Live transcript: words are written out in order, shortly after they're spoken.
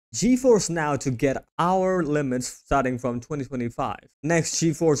GeForce Now to get our limits starting from 2025. Next,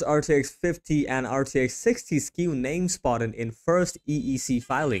 GeForce RTX 50 and RTX 60 SKU name spotted in first EEC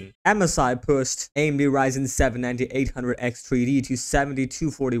filing. MSI pushed AMD Ryzen 7 9800X 3D to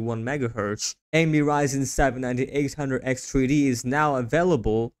 7241 MHz. AMD Ryzen 7 9800X 3D is now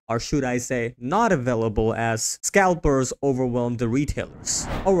available, or should I say not available, as scalpers overwhelm the retailers.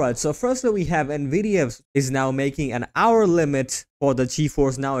 Alright, so firstly we have NVIDIA is now making an hour limit for the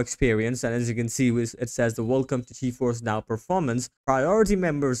GeForce Now experience, and as you can see, it says the welcome to GeForce Now performance. Priority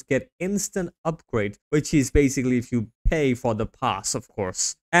members get instant upgrade, which is basically if you pay for the pass, of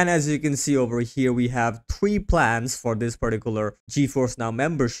course. And as you can see over here, we have 3 plans for this particular GeForce Now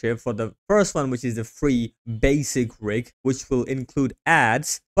membership. For the first one, which is the free basic rig, which will include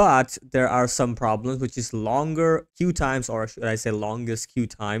ads, but there are some problems, which is longer queue times, or should I say longest queue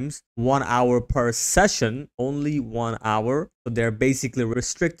times, 1 hour per session, only 1 hour. So they're basically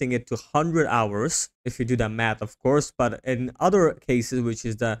restricting it to 100 hours if you do the math, of course. But in other cases, which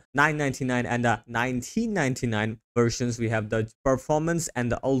is the $9.99 and the $19.99 versions, we have the performance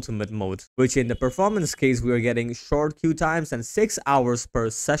and the ultimate mode, which in the performance case, we are getting short queue times and 6 hours per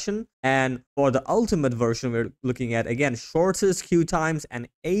session. And for the ultimate version, we're looking at, again, shortest queue times and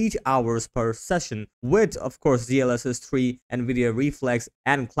 8 hours per session with, of course, DLSS 3, NVIDIA Reflex,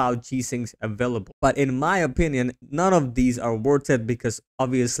 and Cloud G-Syncs available. But in my opinion, none of these are worth it, because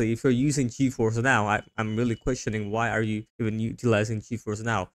obviously if you're using GeForce Now, I'm really questioning why are you even utilizing GeForce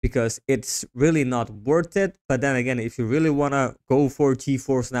Now, because it's really not worth it. But then again, if you really want to go for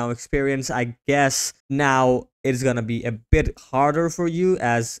GeForce Now experience, I guess now it's gonna be a bit harder for you,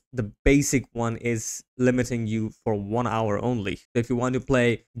 as the basic one is limiting you for 1 hour only. So if you want to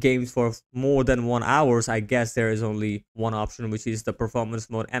play games for more than 1 hour, I guess there is only one option, which is the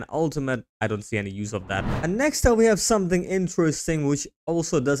performance mode, and ultimate, I don't see any use of that. And next up we have something interesting which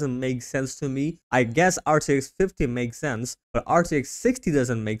also doesn't make sense to me. I guess RTX 50 makes sense, but RTX 60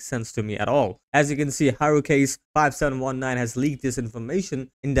 doesn't make sense to me at all. As you can see, Harucase 5719 has leaked this information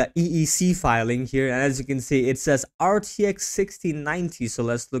in the EEC filing here, and as you can see, it says RTX 6090. So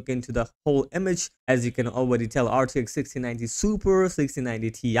let's look into the whole image. As you can already tell, RTX 6090 Super,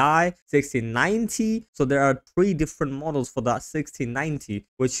 6090 Ti, 6090. So there are 3 different models for the 6090,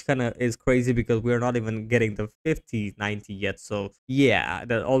 which kind of is crazy because we're not even getting the 5090 yet. So yeah,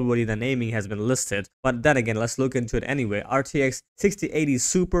 already the naming has been listed. But then again, let's look into it anyway. RTX 6080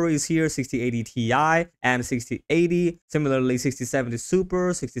 Super is here, 6080 Ti, and 6080. Similarly, 6070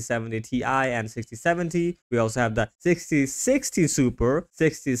 Super, 6070 Ti, and 6070. We also have the 6060 Super,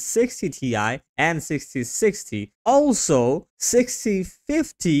 6060 Ti, and 6060. Also,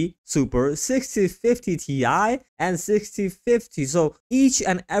 6050 Super, 6050 Ti, and 6050. So each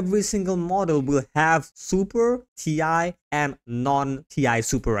and every single model will have Super, Ti, and non-Ti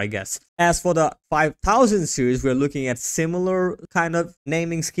Super, I guess. As for the 5000 series, we're looking at similar kind of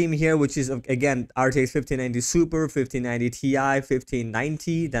naming scheme here, which is again RTX 5090 Super, 5090 Ti,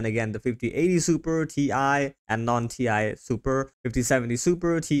 5090. Then again the 5080 Super, Ti, and non-Ti Super, 5070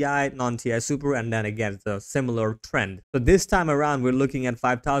 Super, Ti, non-Ti Super, and then again the similar trend. So this time around, we're looking at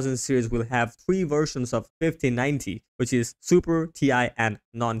 5000 series will have 3 versions of 5090, which is Super, Ti, and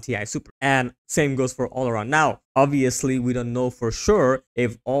non-Ti Super. And same goes for all around. Now, obviously, we don't know for sure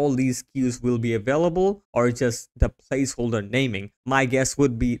if all these SKUs will be available or just the placeholder naming. My guess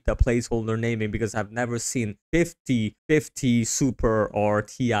would be the placeholder naming, because I've never seen 5050 Super or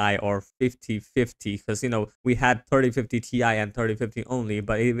Ti or 5050, because, you know, we had 3050 Ti and 3050 only,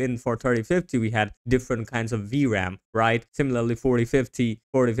 but even for 3050 we had different kinds of VRAM, right? Similarly, 4050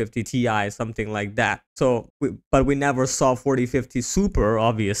 Ti, something like that. So but we never saw 4050 Super.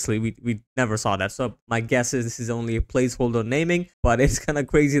 Obviously, we never saw that. So my guess is this is only a placeholder naming, but it's kind of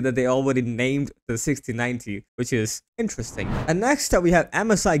crazy that they already named the 6090, which is interesting. And next up we have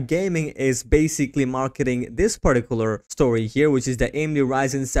MSI Gaming is basically marketing this particular story here, which is the AMD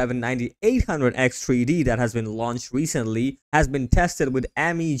Ryzen 7 9800X 3D that has been launched recently, has been tested with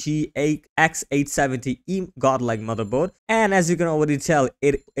MEG X870E godlike motherboard, and as you can already tell,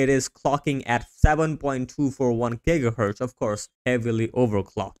 it is clocking at 7.241 GHz, of course heavily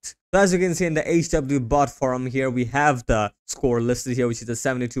overclocked. So as you can see in the HW bot forum here, we have the score listed here, which is the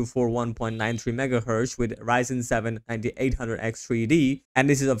 7241.93 MHz with Ryzen 7 9800X 3D. And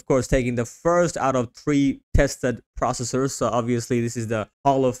this is, of course, taking the first out of 3 tested processors. So obviously, this is the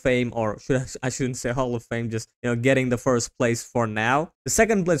Hall of Fame, or I shouldn't say Hall of Fame, just, you know, getting the first place for now. The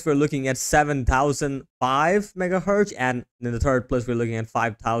second place, we're looking at 7005 MHz, and in the third place, we're looking at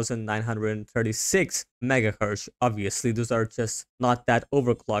 5936 MHz. Obviously, those are just not that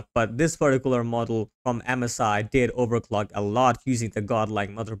overclocked, but this particular model from MSI did overclock a lot using the godlike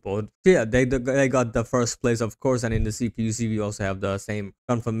motherboard. So yeah, they got the first place, of course, and in the CPU we also have the same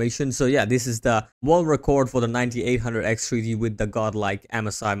confirmation. So yeah, this is the world record for the 9800X3D with the godlike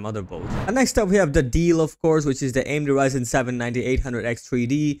MSI motherboard. And next up we have the deal, of course, which is the AMD Ryzen 7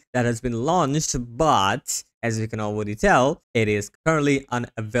 9800X3D that has been launched, but as you can already tell, it is currently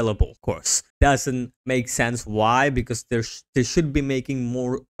unavailable. Of course, doesn't make sense. Why? Because they should be making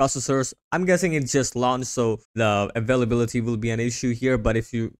more processors. I'm guessing it's just launched, so the availability will be an issue here. But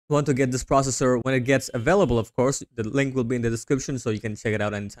if you want to get this processor when it gets available, of course, the link will be in the description, so you can check it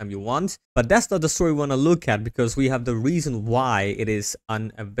out anytime you want. But that's not the story we want to look at, because we have the reason why it is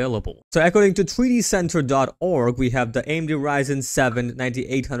unavailable. So according to 3dcenter.org, we have the AMD Ryzen 7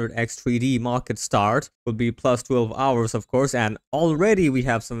 9800X3D market start will be plus 12 hours, of course, and already we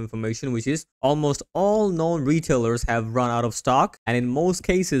have some information, which is almost all known retailers have run out of stock, and in most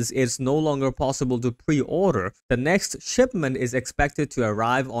cases it's no longer possible to pre-order. The next shipment is expected to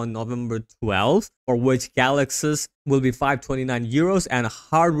arrive on November 12th, for which Galaxy's will be 529 euros and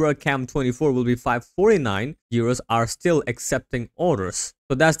Hardware Cam 24 will be 549 euros, are still accepting orders.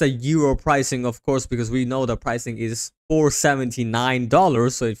 So that's the euro pricing, of course, because we know the pricing is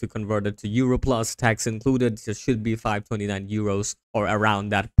 $479. So if you convert it to euro plus tax included, it should be 529 euros or around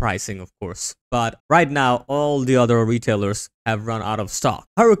that pricing, of course. But right now, all the other retailers have run out of stock.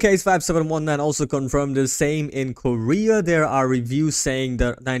 Hurricane 5719 also confirmed the same in Korea. There are reviews saying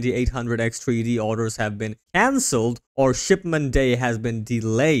the 9800X3D orders have been cancelled or shipment day has been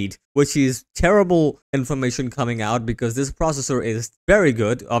delayed, which is terrible information coming out, because this processor is very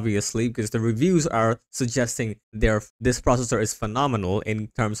good, obviously, because the reviews are suggesting this processor is phenomenal in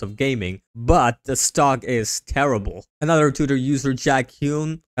terms of gaming, but the stock is terrible. Another Twitter user, Jack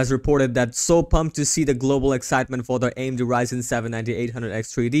Hyun, has reported that so pumped to see the global excitement for the AMD Ryzen 7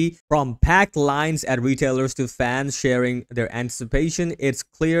 9800X3D, from packed lines at retailers to fans sharing their anticipation. It's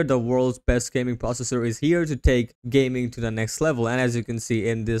clear the world's best gaming processor is here to take gaming to the next level. And as you can see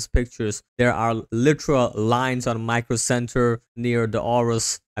in these pictures, there are literal lines on Micro Center near the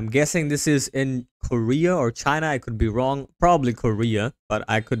Aorus. I'm guessing this is in Korea or China. I could be wrong. Probably Korea, but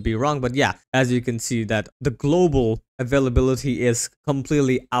I could be wrong. But yeah, as you can see that the global availability is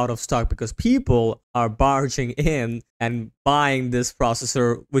completely out of stock, because people are barging in and buying this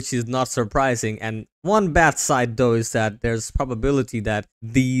processor, which is not surprising. And one bad side though is that there's probability that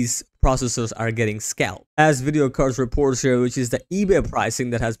these processors are getting scalped. As Video Cards reports here, which is the eBay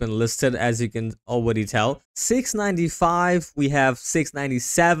pricing that has been listed, as you can already tell, 695, we have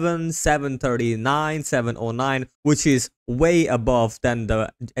 697, 739, 709, which is way above than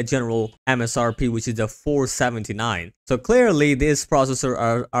the general MSRP, which is the 479. So clearly this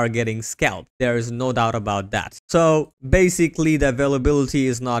processor are getting scalped. There is no doubt about that. So basically the availability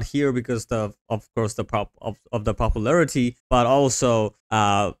is not here because of course the popularity, but also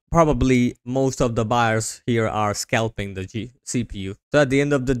probably most of the buyers here are scalping the CPU. So at the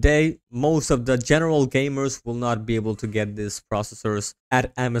end of the day, most of the general gamers will not be able to get these processors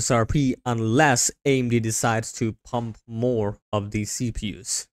at MSRP unless AMD decides to pump more of these CPUs.